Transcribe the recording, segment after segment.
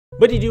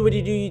What you do,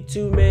 you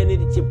two, man?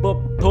 It's your boy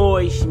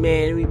POiiSED,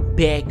 man. We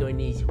back on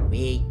this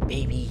week,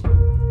 baby. I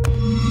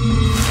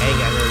ain't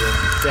got nothing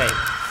else to say.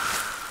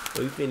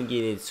 But we finna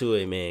get into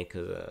it, man,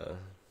 cause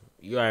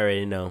you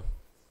already know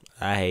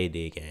I hate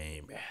this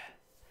game, bruh.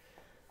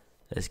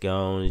 Let's go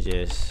on and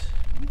just.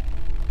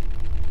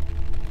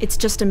 It's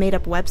just a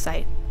made-up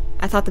website.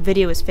 I thought the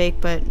video was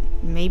fake, but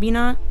maybe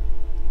not.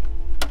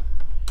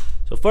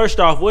 So first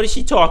off, what is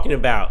she talking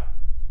about?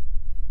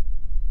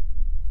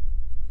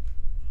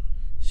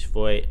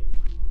 Boy,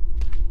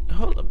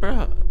 hold up,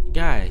 bro,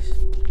 guys.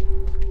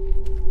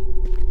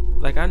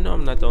 Like, I know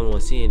I'm not the only one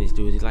seeing this,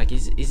 dude. It's like,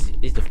 is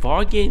the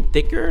fog getting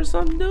thicker or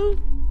something,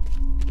 dude?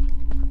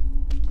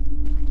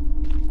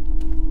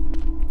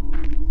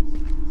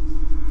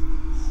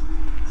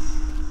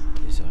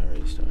 It's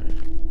already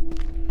started.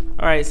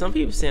 All right, some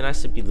people saying I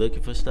should be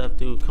looking for stuff,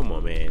 dude. Come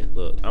on, man.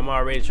 Look, I'm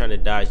already trying to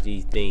dodge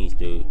these things,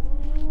 dude.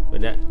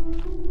 But that.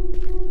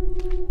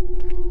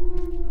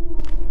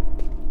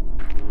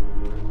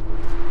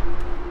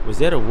 Was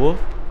that a wolf?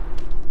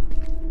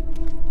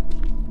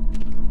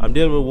 I'm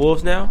dealing with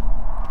wolves now?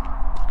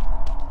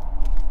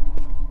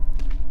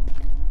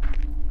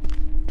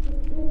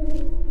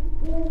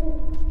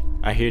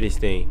 I hear this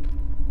thing.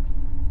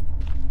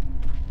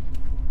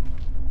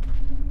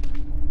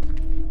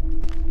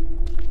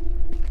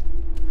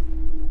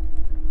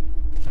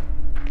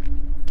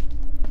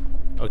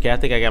 Okay, I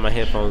think I got my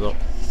headphones on.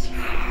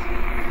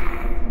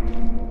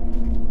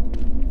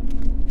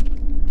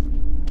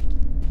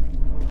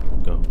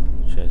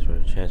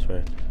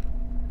 Transfer.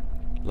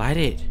 Light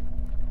it.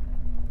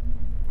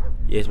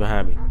 Yeah, it's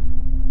behind me.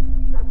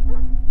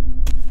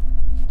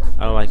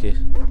 I don't like this.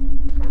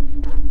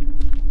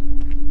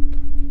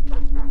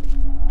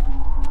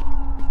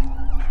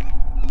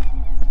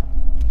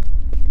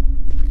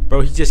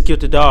 Bro, he just killed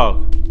the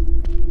dog.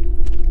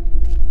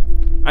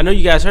 I know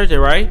you guys heard that,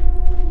 right?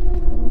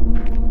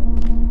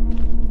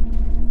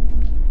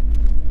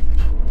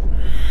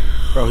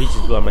 Bro, he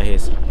just blew out my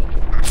head.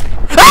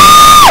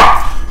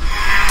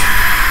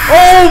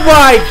 Oh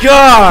my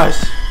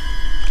gosh!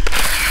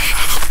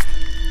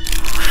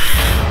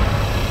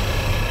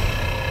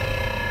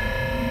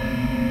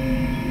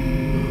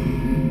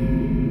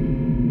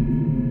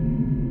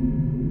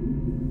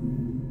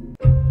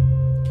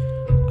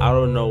 I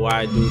don't know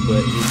why I do,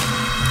 but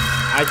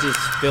I just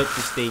felt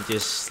this thing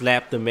just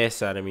slap the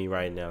mess out of me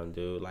right now,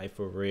 dude. Like,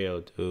 for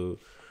real, dude.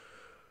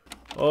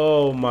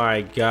 Oh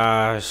my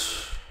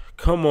gosh.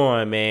 Come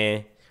on,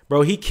 man.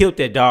 Bro, he killed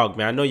that dog,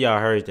 man. I know y'all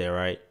heard that,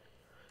 right?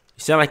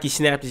 Sound like he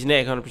snapped his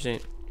neck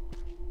 100%.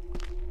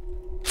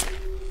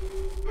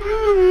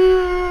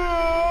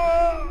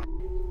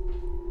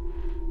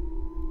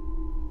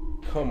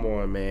 Come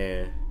on,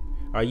 man.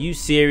 Are you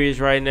serious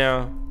right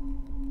now?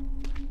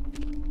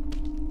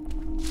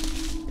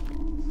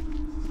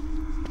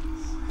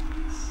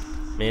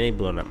 Man, they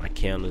blowing up my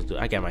candles, dude.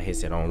 I got my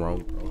headset on wrong,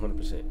 bro.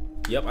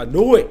 100%. Yep, I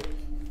knew it.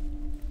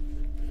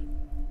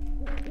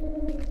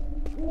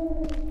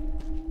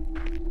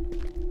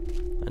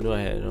 I knew I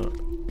had it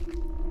on.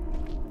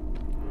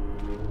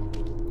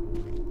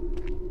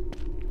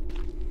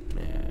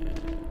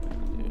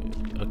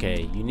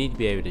 Okay, you need to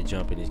be able to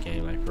jump in this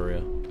game, like, for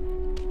real.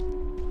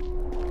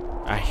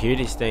 I hear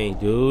this thing,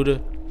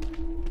 dude.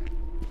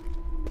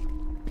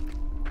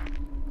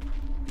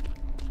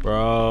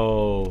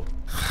 Bro.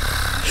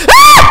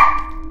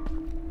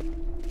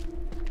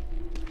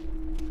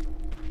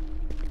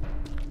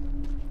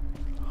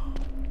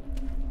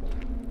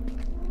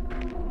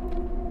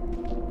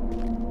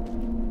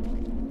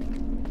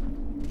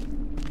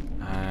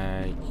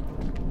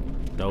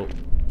 Nope.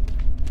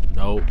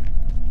 Nope.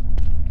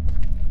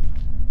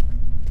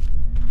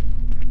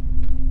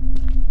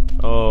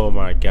 Oh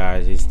my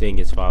gosh, this thing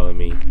is following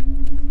me.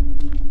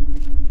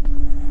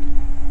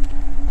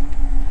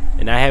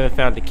 And I haven't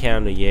found the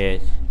candle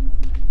yet.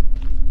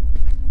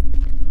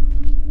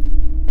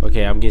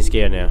 Okay, I'm getting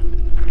scared now.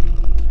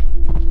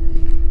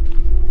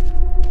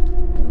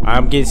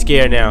 I'm getting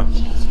scared now.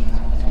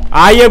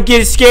 I am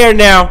getting scared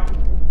now.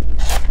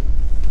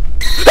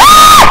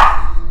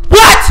 Ah!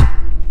 What?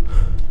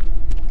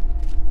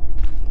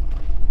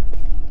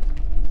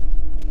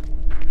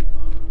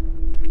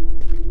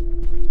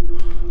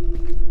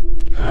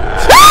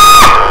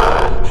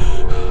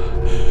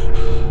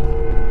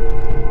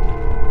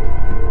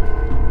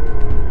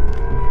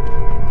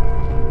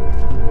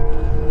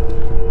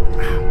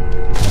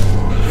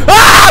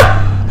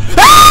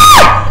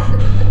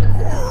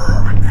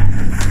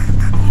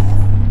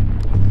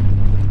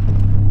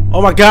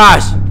 Oh my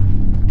gosh!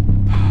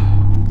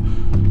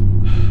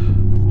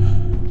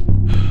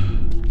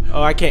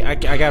 Oh, I can't.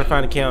 I gotta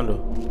find a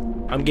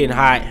candle. I'm getting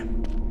hot.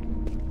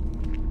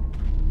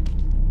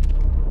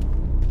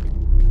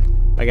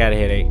 I got a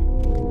headache.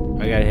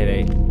 I got a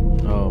headache.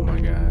 Oh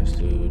my gosh,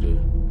 dude.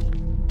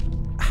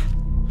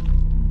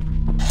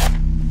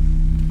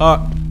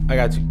 Oh, I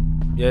got you.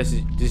 Yeah, this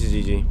is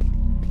easy.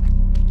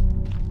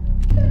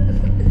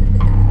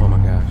 Oh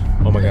my gosh.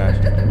 Oh my gosh.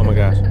 Oh my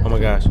gosh. Oh my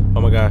gosh.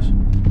 Oh my gosh.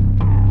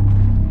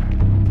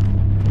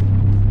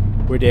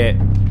 We're dead.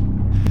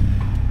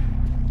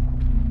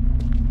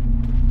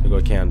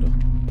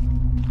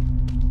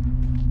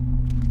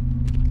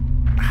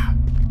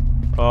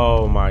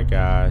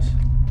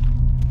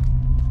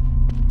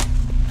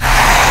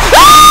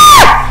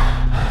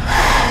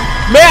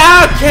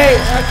 I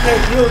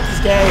can't deal with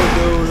this game,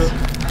 dude.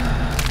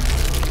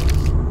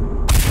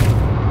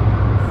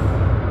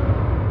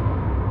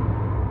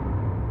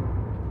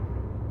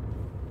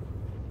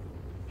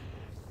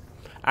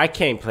 I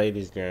can't play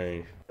this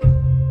game.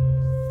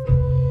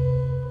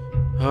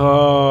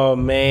 Oh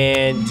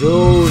man,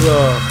 dude.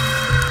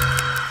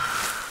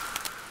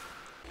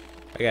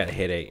 I got a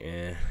headache,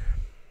 man.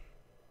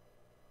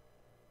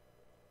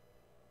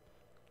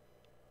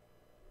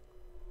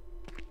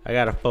 I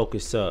gotta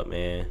focus up,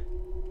 man.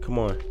 Come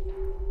on.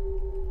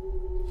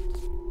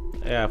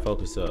 I gotta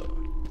focus up.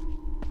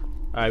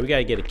 Alright, we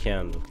gotta get a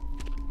candle.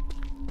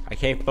 I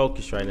can't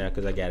focus right now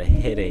because I got a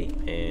headache,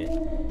 man.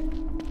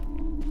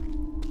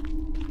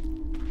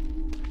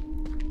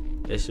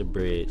 That's a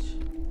bridge.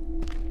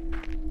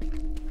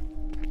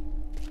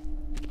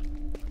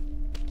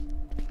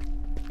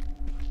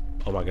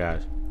 Oh my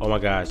gosh. Oh my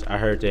gosh. I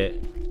heard that.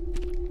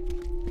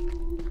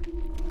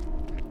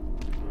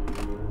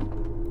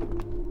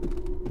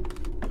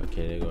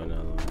 Okay, they're going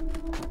down.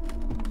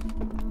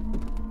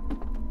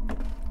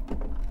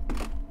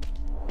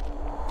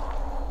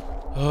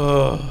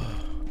 Oh.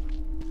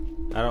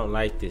 I don't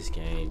like this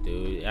game,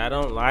 dude. I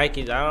don't like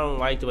it. I don't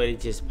like the way they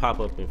just pop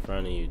up in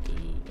front of you,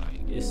 dude.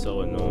 Like, it's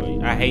so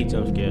annoying. I hate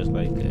jump scares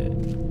like that.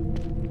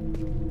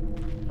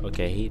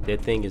 Okay,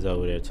 that thing is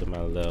over there to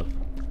my left.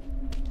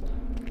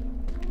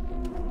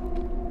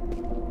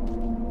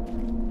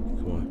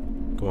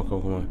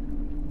 Come on.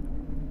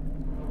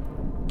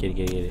 Get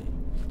it.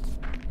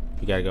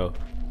 You gotta go.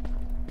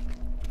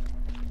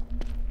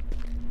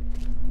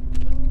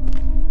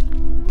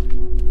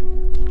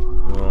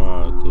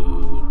 Oh,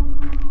 dude.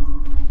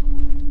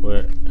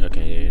 Where?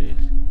 Okay, there it is.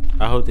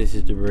 I hope this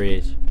is the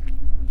bridge.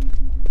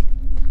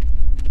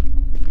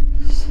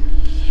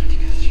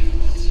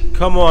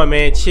 Come on,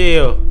 man,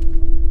 chill.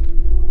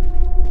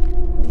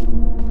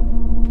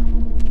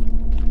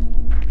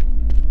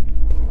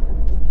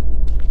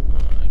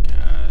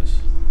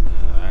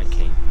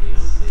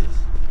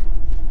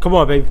 Come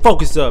on, baby.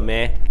 Focus up,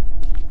 man.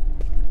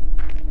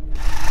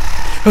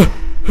 I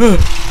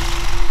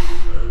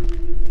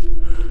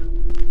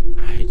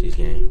hate this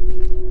game.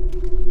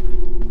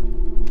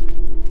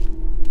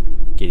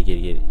 Get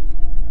it.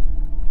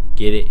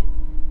 Get it.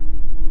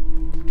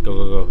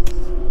 Go.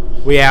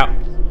 We out.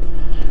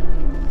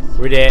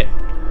 We're dead.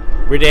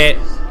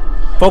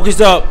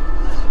 Focus up.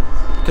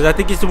 Because I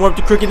think it's the one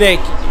with the crooked neck.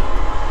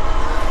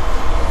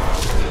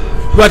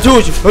 I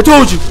told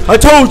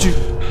you.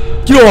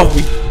 Get off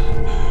me.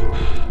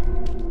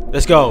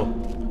 Let's go.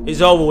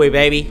 It's over with,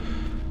 baby.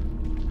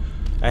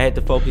 I had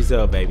to focus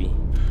up, baby.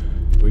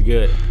 We're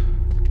good.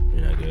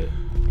 You're not good.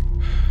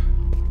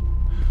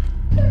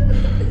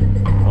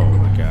 Oh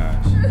my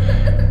gosh.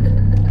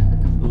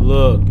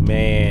 Look,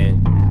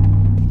 man.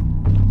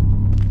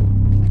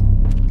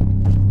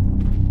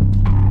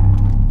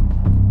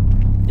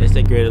 Yes,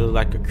 that girl look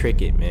like a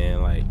cricket,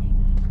 man. Like,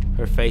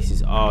 her face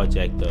is all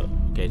jacked up.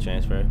 Okay,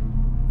 transfer.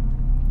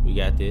 We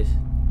got this.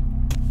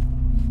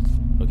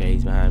 Okay,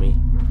 he's behind me.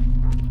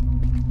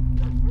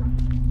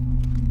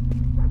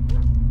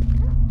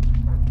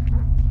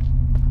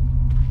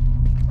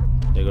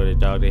 There go the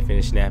dog. They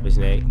finished snap his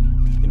neck.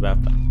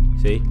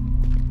 See?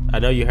 I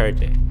know you heard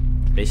that.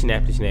 They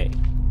snapped his neck.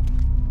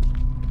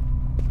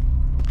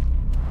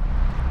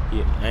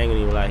 Yeah, I ain't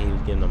gonna even lie. He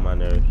was getting on my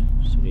nerves,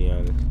 to be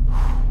honest.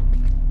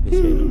 This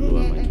man blew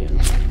up my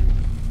camera.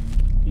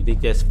 You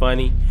think that's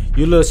funny?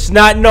 You little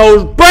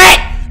snot-nosed brat!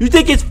 You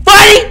think it's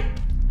funny?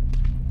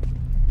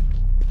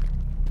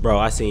 Bro,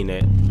 I seen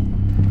that.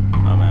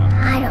 I'm out.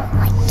 I don't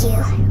like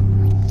you.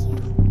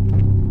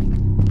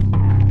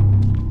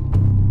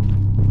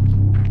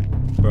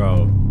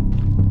 Bro,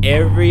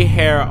 every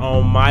hair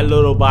on my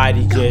little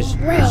body just...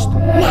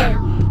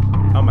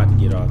 I'm about to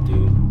get off,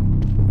 dude.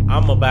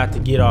 I'm about to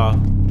get off.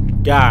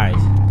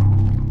 Guys.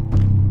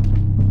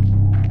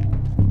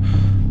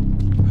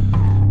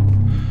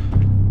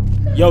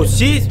 Yo,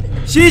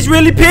 she's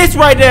really pissed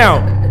right now.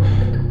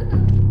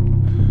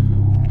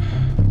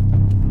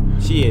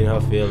 She in her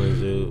feelings,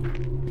 dude.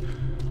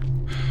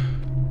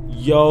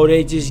 Yo,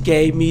 they just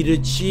gave me the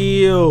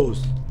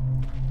chills.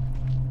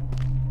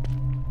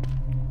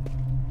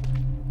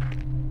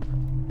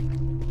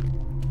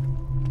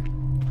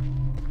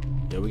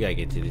 Yo, we gotta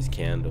get to this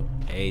candle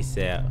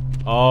ASAP.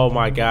 Oh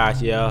my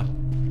gosh, yeah.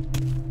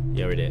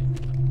 Yeah, we're dead.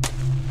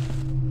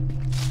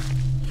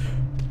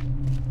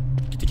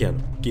 Get the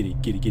candle. Get it.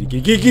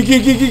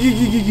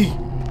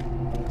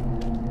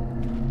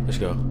 Let's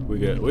go. We're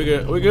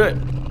good.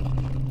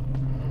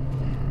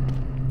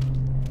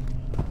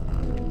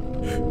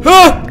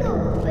 Huh!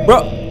 Bro.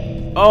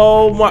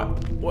 Oh my.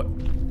 What?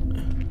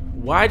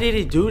 Why did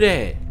he do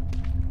that?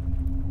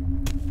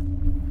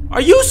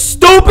 Are you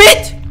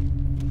stupid?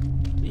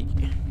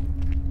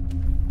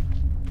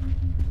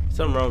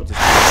 Something wrong with this.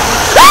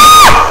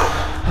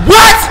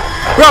 What?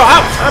 Bro,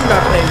 I'm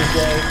not playing this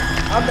game.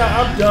 I'm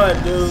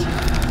done, dude.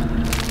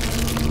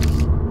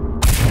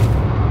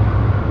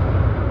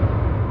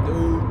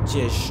 Dude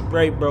just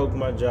straight broke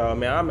my jaw,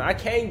 man. I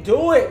can't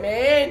do it,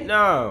 man.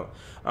 No.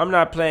 I'm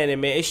not playing it,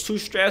 man. It's too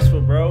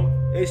stressful, bro.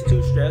 It's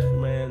too stressful,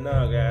 man.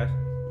 Nah, guys.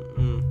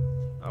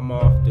 I'm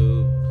off,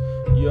 dude.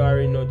 You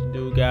already know what to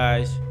do,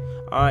 guys.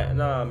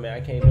 Nah, man. I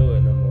can't do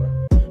it no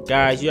more.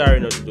 Guys, you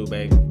already know what to do,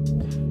 baby.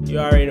 You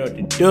already know what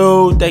to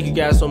do. Thank you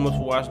guys so much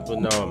for watching. But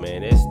no,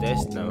 man.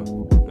 That's no.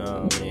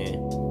 No, man.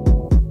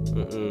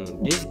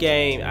 This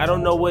game, I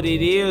don't know what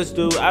it is,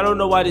 dude. I don't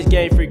know why this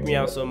game freaked me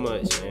out so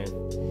much, man.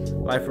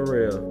 Like, for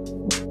real.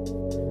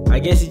 I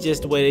guess it's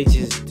just the way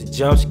the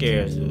jump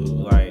scares, dude.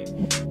 Like,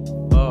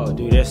 oh,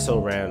 dude, that's so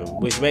random.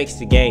 Which makes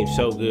the game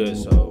so good,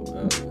 so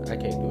I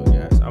can't do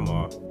it, guys. I'm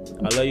off.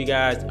 I love you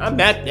guys. I'm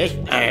at this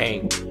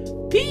thing.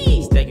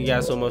 Peace. Thank you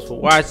guys so much for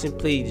watching.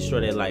 Please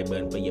destroy that like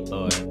button for your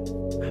boy.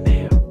 I'm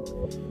out.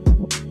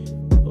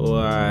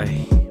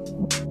 Boy,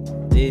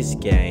 this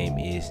game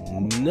is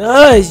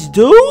nuts,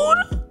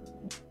 dude.